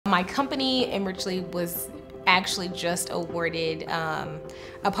My company, Enrichly, was actually just awarded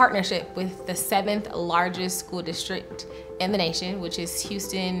a partnership with the 7th largest school district in the nation, which is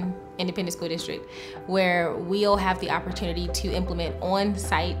Houston Independent School District, where we'll have the opportunity to implement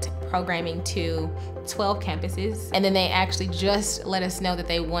on-site programming to 12 campuses. And then they actually just let us know that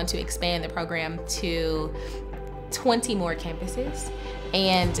they want to expand the program to 20 more campuses.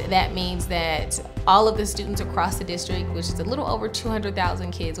 And that means that all of the students across the district, which is a little over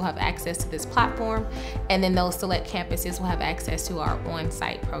 200,000 kids, will have access to this platform. And then those select campuses will have access to our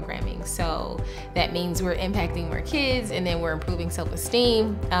on-site programming. So that means we're impacting more kids, and then we're improving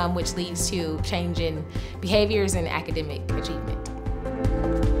self-esteem, which leads to change in behaviors and academic achievement.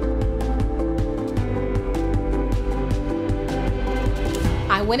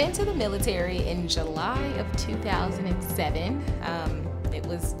 I went into the military in July of 2007. It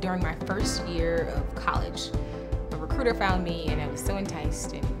was during my first year of college. A recruiter found me, and I was so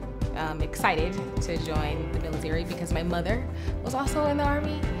enticed and excited to join the military because my mother was also in the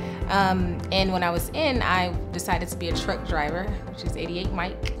Army. And when I was in, I decided to be a truck driver, which is 88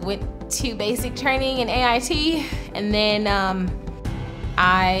 Mike. Went to basic training in AIT, and then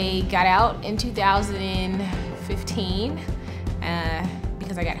I got out in 2015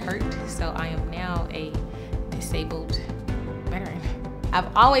 because I got hurt. So I am now a disabled veteran. I've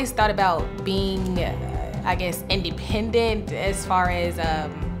always thought about being, I guess, independent as far as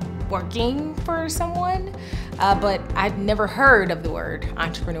working for someone, but I'd never heard of the word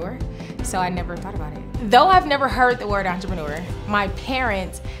entrepreneur, so I never thought about it. Though I've never heard the word entrepreneur, my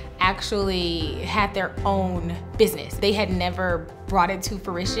parents actually had their own business. They had never brought it to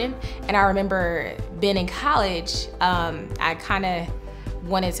fruition, and I remember being in college, I kind of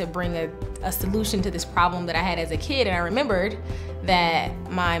wanted to bring a solution to this problem that I had as a kid, and I remembered that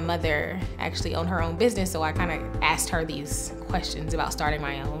my mother actually owned her own business, so I kind of asked her these questions about starting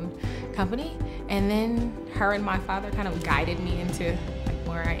my own company, and then her and my father kind of guided me into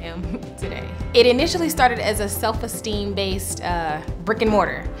where I am today. It initially started as a self-esteem based brick and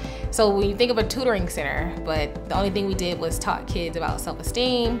mortar. So when you think of a tutoring center, but the only thing we did was taught kids about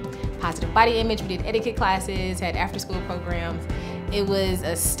self-esteem, positive body image, we did etiquette classes, had after-school programs. It was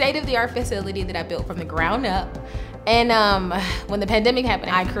a state-of-the-art facility that I built from the ground up. And when the pandemic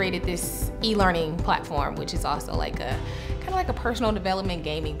happened, I created this e-learning platform, which is also like kind of like a personal development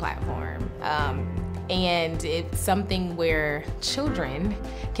gaming platform. And it's something where children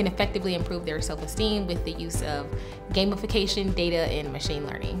can effectively improve their self-esteem with the use of gamification, data, and machine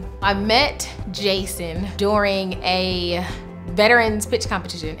learning. I met Jason during a veterans pitch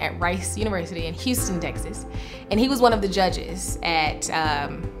competition at Rice University in Houston, Texas. And he was one of the judges at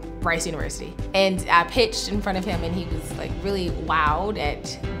Rice University. And I pitched in front of him, and he was like really wowed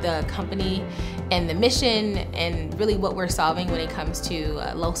at the company and the mission and really what we're solving when it comes to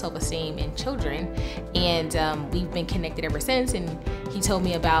low self-esteem in children. And we've been connected ever since, and he told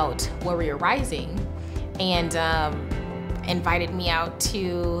me about Warrior Rising and invited me out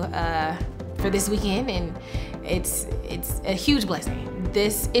to for this weekend, and it's a huge blessing.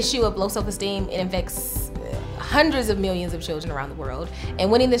 This issue of low self-esteem, it affects hundreds of millions of children around the world, and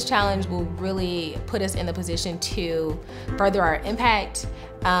winning this challenge will really put us in the position to further our impact,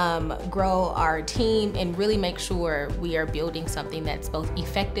 grow our team, and really make sure we are building something that's both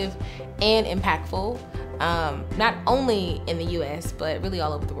effective and impactful, not only in the US, but really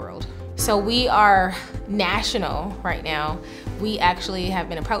all over the world. So we are national right now. We actually have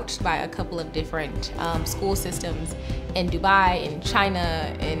been approached by a couple of different school systems in Dubai, in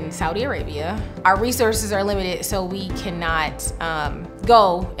China, in Saudi Arabia. Our resources are limited, so we cannot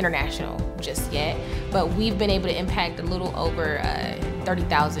go international just yet, but we've been able to impact a little over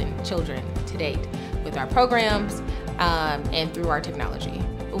 30,000 children to date with our programs and through our technology.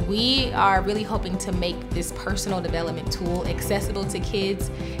 We are really hoping to make this personal development tool accessible to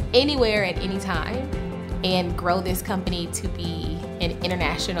kids anywhere at any time, and grow this company to be an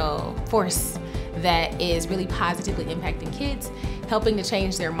international force that is really positively impacting kids, helping to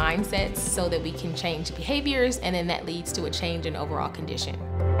change their mindsets so that we can change behaviors, and then that leads to a change in overall condition.